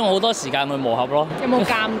唔使用好多時間去磨合咯。有冇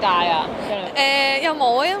尷尬啊？又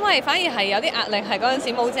冇，因為反而係有啲壓力。係嗰陣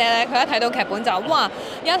時，毛姐咧，佢一睇到劇本就哇，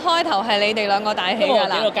一開頭係你哋兩個大戲㗎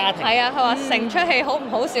啦。幾個家庭。係啊，佢話成出戲好唔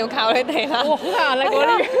好笑靠你哋啦。哇，好壓力喎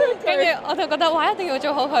呢個。跟住我就覺得哇，一定要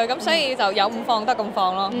做好佢，咁所以就有唔放得咁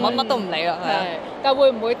放咯，乜都唔理啦。係。但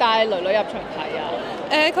會唔會帶女女入場睇啊？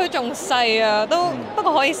佢仲細啊，都不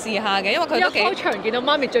過可以試下嘅，因為佢都幾。一開場見到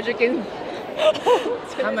媽咪着住件。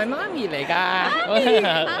係咪媽咪嚟㗎？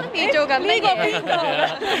媽咪做緊呢個邊個？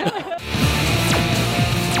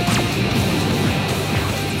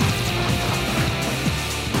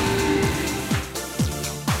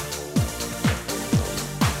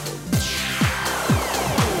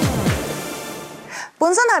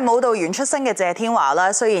本身係舞蹈員出身嘅謝天華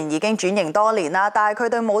啦，雖然已經轉型多年啦，但係佢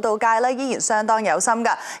對舞蹈界咧依然相當有心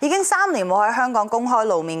㗎。已經3年冇喺香港公開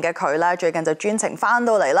露面嘅佢啦，最近就專程翻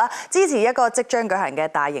到嚟啦，支持一個即將舉行嘅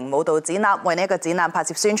大型舞蹈展覽，為呢一個展覽拍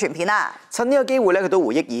攝宣傳片啊！趁呢個機會咧，佢都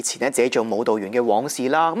回憶以前咧自己做舞蹈員嘅往事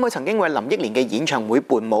啦。咁佢曾經為林憶蓮嘅演唱會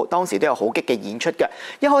伴舞，當時都有好激嘅演出嘅。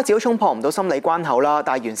一開始都衝破唔到心理關口啦，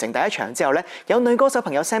但係完成第一場之後咧，有女歌手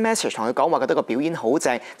朋友 send message 同佢講話，覺得個表演好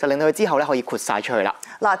正，就令到佢之後咧可以豁晒出去啦。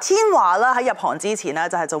嗱，天華啦喺入行之前呢，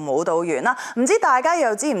就係做舞蹈員啦，唔知大家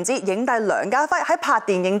又知唔知影帝梁家輝喺拍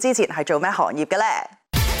電影之前係做咩行業嘅呢？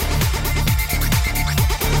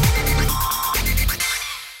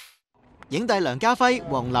影帝梁家輝、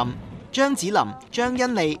黃琳、張子琳、張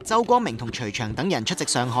欣利、周光明同徐翔等人出席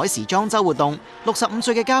上海時裝週活動。65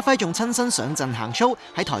歲嘅家輝仲親身上陣行 show，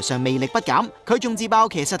 喺台上魅力不減。佢仲自爆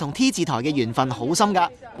其實同 T 字台嘅緣分好深㗎。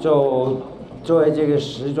就作為這個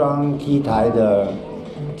時裝 T 台的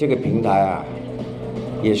這個平台啊，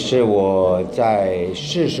也是我在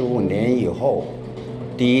45年以後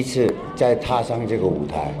第一次再踏上這個舞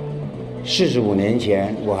台。45年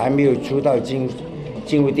前，我還沒有出道進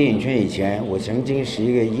入電影圈以前，我曾經是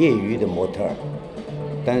一個業餘的模特，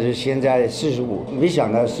但是現在沒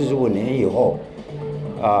想到45年以後，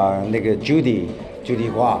那個 Judy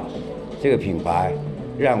花這個品牌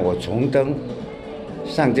讓我重登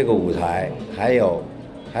上這個舞台，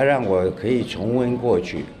還讓我可以重溫過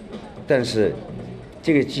去，但是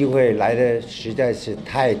這個機會來得實在是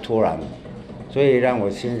太突然了，所以讓我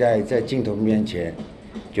現在在鏡頭面前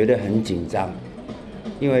覺得很緊張，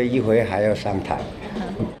因為一會還要上台。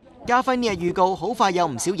家輝呢日預告，好快有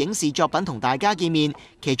唔少影視作品同大家見面，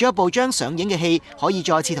其中一部將上映嘅戲可以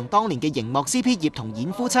再次同當年嘅熒幕 CP 葉童演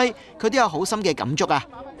夫妻，佢都有好深嘅感觸啊！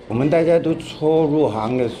我們大家都初入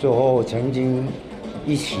行嘅時候，曾經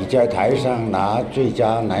一起在台上拿最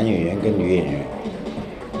佳男演员跟女演员。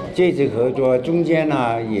这次合作中间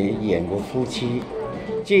呢也演过夫妻，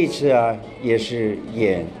这次啊也是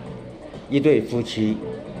演一对夫妻，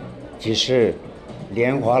只是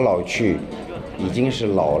年华老去，已經是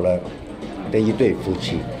老了的一對夫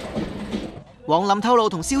妻。黃琳透露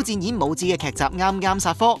同蕭戰演母子嘅劇集啱啱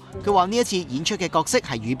殺科，佢話呢一次演出嘅角色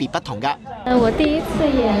係與別不同㗎。我第一次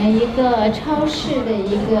演了一個超市的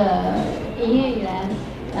一個營業員，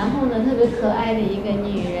然後呢特別可愛的一個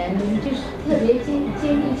女人，就是特別接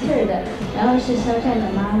地氣兒的，然後是肖戰的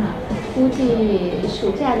媽媽，估計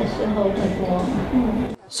暑假的時候會播。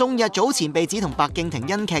宋日早前被指同白敬亭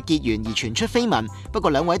因劇結緣而傳出緋聞，不過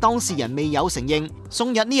兩位當事人未有承認。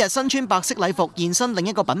宋日呢日身穿白色禮服現身另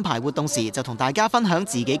一個品牌活動時，就同大家分享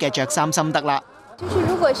自己嘅着衫心得啦。就是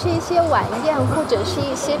如果是一些晚宴或者是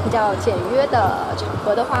一些比較簡約的場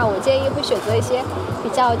合的話，我建議會選擇一些比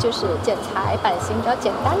較就是剪裁版型比較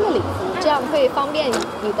簡單的禮服，這樣會方便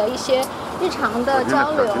你的一些日常的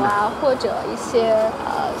交流啊，或者一些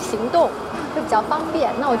行動。會比較方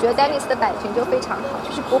便。那我覺得 Dennis 的版型就非常好，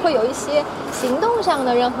就是不會有一些行動上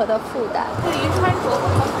的任何的負擔。對於穿着不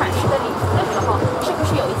同款式的禮服的時候，是不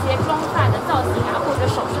是有一些妝髮的造型啊，或者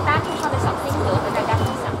首飾搭配上的小心得和大家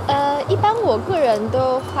分享？一般我個人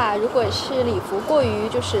的話，如果是禮服過於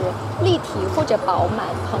就是立體或者飽滿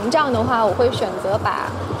膨脹的話，我會選擇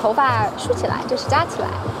把頭髮豎起來，就是紮起來。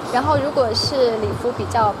然後如果是禮服比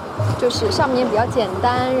較就是上面比較簡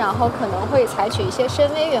單，然後可能會採取一些深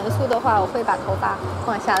V 元素的話，我會把頭髮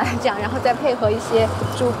放下來這樣，然後再配合一些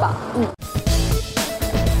珠寶。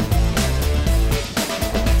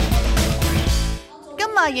金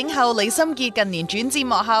馬影后李心潔近年轉戰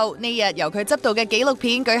幕後，呢日由佢執導嘅紀錄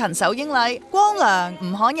片舉行首映禮，光良、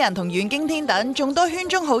吳慷仁同阮經天等眾多圈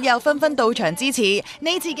中好友紛紛到場支持。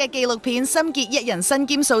呢次嘅紀錄片，心潔一人身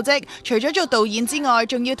兼數職，除咗做導演之外，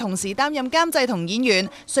仲要同時擔任監製同演員。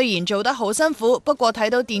雖然做得好辛苦，不過睇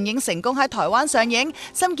到電影成功喺台灣上映，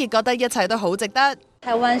心潔覺得一切都好值得。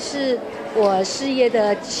台灣是我事業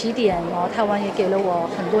的起點，然後台灣也給了我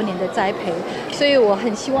很多年的栽培，所以我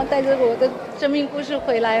很希望帶着我的生命故事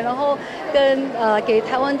回來，然後給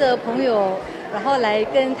台灣的朋友，然後來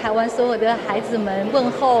跟台灣所有的孩子們問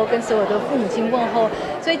候，跟所有的父母親問候。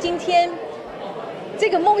所以今天這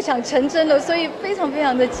個夢想成真了，所以非常非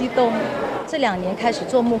常的激動。這2年開始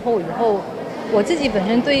做幕後以後，我自己本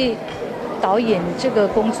身對導演這個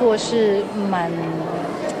工作是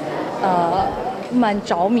蠻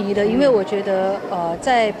着迷的，因為我覺得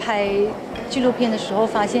在拍紀錄片的時候，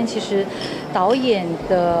發現其實導演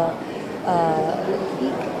的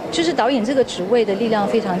就是導演這個職位的力量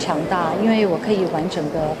非常強大，因為我可以完整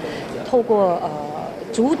的透過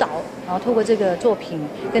主導，然後透過這個作品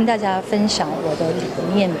跟大家分享我的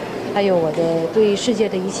理念，還有我的對世界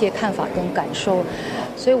的一切看法跟感受，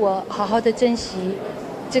所以我好好的珍惜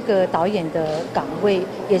這個導演的崗位，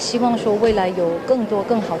也希望說未來有更多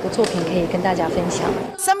更好的作品可以跟大家分享。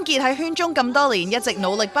心潔喺圈中咁多年一直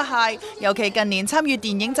努力不懈，尤其近年參與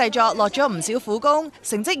電影製作落咗唔少苦功，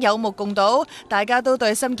成績有目共睹，大家都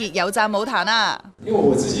對心潔有讚冇彈啊！因為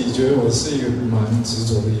我自己覺得我是一個蠻執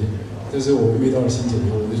着的演員，就是我遇到了心潔以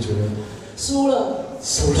後，我就覺得輸了，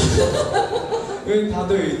因為他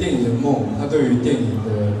對於電影的夢，他對於電影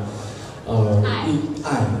的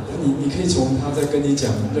愛，你可以從他在跟你講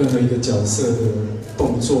任何一個角色的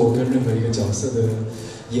動作跟任何一個角色的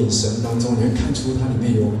眼神當中，你會看出他裡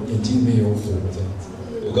面有眼睛裡面有火這樣子。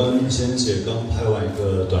我跟仙姐剛拍完一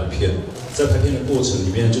個短片，在拍片的過程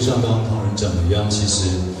裡面，就像剛剛湯人講的一樣，其實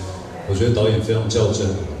我覺得導演非常較真，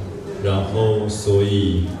然後所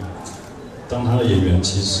以當他的演員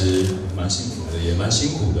其實蠻幸福的，也蠻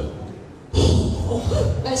辛苦的。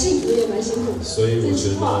蠻幸福也蠻辛苦，所以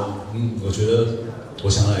我覺得我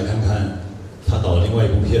想來看看他導的另外一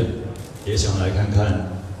部片，也想來看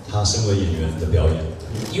看他身為演員的表演。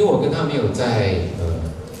因為我跟他沒有在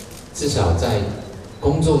至少在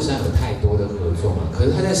工作上有太多的合作嘛，可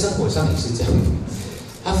是他在生活上也是這樣，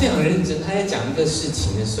他非常認真，他在講一個事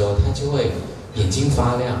情的時候，他就會眼睛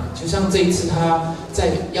發亮。就像這一次他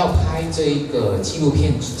在要拍這一個紀錄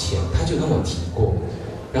片之前，他就跟我提過。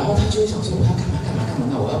然後他就會想說我要幹嘛，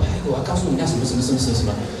那我要拍一個，我要告訴人家什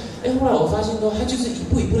麼。哎，後來我發現說他就是一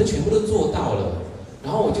步一步的全部都做到了，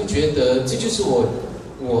然後我就覺得這就是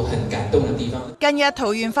我很感動的地方。近日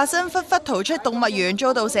桃園發生狒狒逃出動物園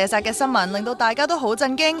遭到射殺嘅新聞，令到大家都好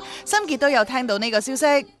震驚。心潔都有聽到呢個消息。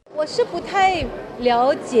我是不太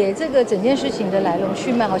了解這個整件事情的來龍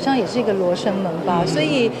去脈，好像也是一個羅生門吧。所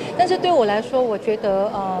以，但是對我來說，我覺得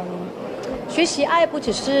學習愛不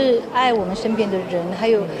只是愛我們身邊的人，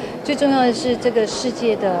還有最重要的是這個世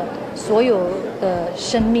界的所有的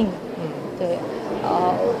生命。對，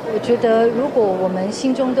我觉得如果我们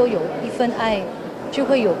心中都有一份爱，就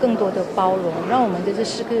会有更多的包容，让我们的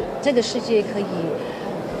这个世界可以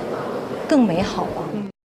更美好吧。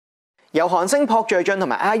由韓星朴敘俊同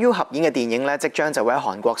埋 IU 合演嘅電影咧，即將就會喺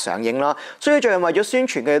韓國上映啦。所以最近為咗宣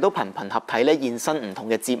傳，佢哋都頻頻合體咧現身唔同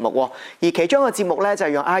嘅節目喎。而其中一個節目咧就係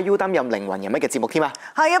讓 IU 擔任靈魂人物嘅節目添啊。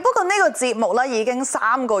係啊，不過呢個節目咧已經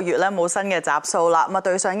3個月咧冇新嘅集數啦。咁啊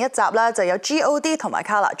對上一集咧就有 GOD 同埋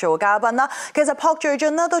Kala 做嘉賓啦。其實朴敘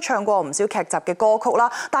俊咧都唱過唔少劇集嘅歌曲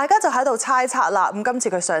啦，大家就喺度猜測啦。咁今次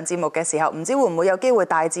佢上節目嘅時候，唔知會唔會有機會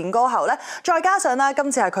大戰歌后呢？再加上咧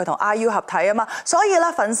今次係佢同 IU 合體啊嘛，所以咧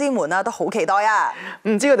粉絲們咧都好期待啊！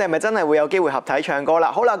唔知佢哋係咪真係會有機會合體唱歌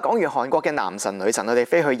啦？好啦，講完韓國嘅男神女神，我哋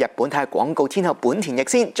飛去日本睇下廣告天后本田翼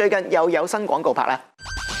先。最近又有新廣告拍啦！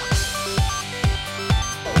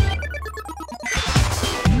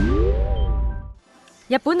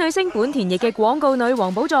日本女星本田翼嘅廣告女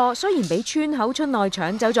王寶座雖然俾川口春奈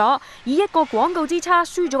搶走咗，以一個廣告之差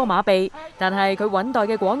輸咗個馬鼻，但係佢穩袋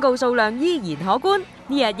嘅廣告數量依然可觀。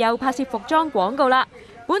呢日又拍攝服裝廣告啦。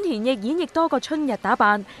本田翼演繹多個春日打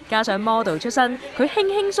扮，加上 model 出身，佢輕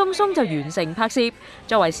輕鬆鬆就完成拍攝。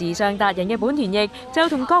作為時尚達人嘅本田翼就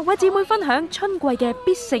同各位姊妹分享春季嘅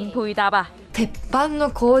必勝配搭啊！鉄板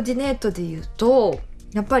のコーディネートで言うと、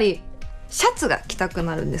やっぱりシャツが着たく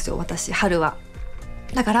なるんですよ、私春は。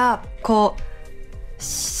だからこう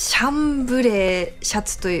シャンブレーシャ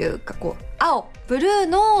ツというか、こう青ブルー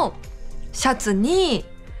のシャツに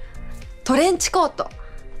トレンチコート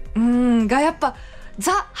がやっぱ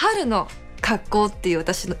ザ・春の格好っていう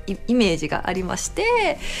私のイメージがありまして、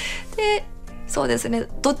でそうですね、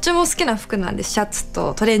どっちも好きな服なんで、シャツ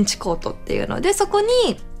とトレンチコートっていうので、そこに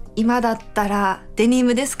今だったらデニ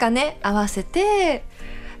ムですかね、合わせて、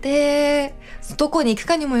でどこに行く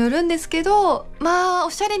かにもよるんですけど、まあお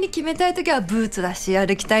しゃれに決めたい時はブーツだし、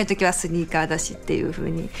歩きたい時はスニーカーだしっていう風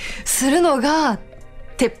にするのが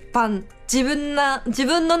鉄板、自分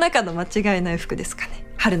の中の間違いない服ですかね、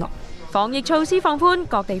春の。防疫措施放寬，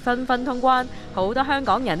各地紛紛通關，好多香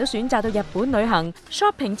港人都選擇到日本旅行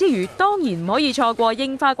shopping 之餘，當然唔可以錯過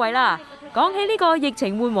櫻花季啦。講起呢個疫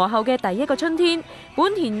情緩和後嘅第一個春天，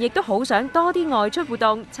本田亦都好想多啲外出活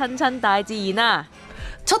動，親親大自然啊！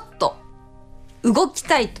ちょっと動き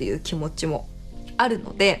たいという気持ちもある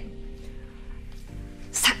ので、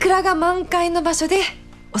桜が満開の場所で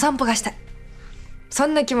お散歩がしたい、そ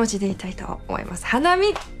んな気持ちでいたいと思います。花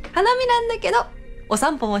見なんだけどお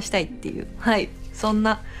散歩もしたいっていう、はい、そん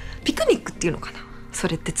なピクニックっていうのかな、そ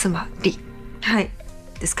れってつまり、はい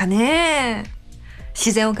ですかね。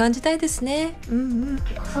自然を感じたいですね。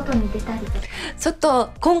外に出たりとか、ちょっと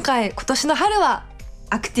今年の春は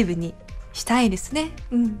アクティブにしたいですね。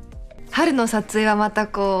春の撮影はまた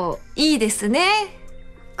こういいですね。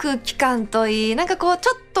空気感といい、なんかこうち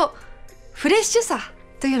ょっとフレッシュさ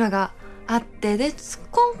というのがあって、で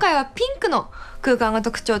今回はピンクの空間が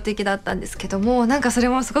特徴的だったんですけども、なんかそれ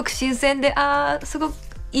もすごく新鮮で、すごく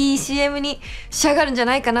いい CM に仕上がるんじゃ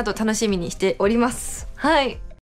ないかなと楽しみにしております。はい。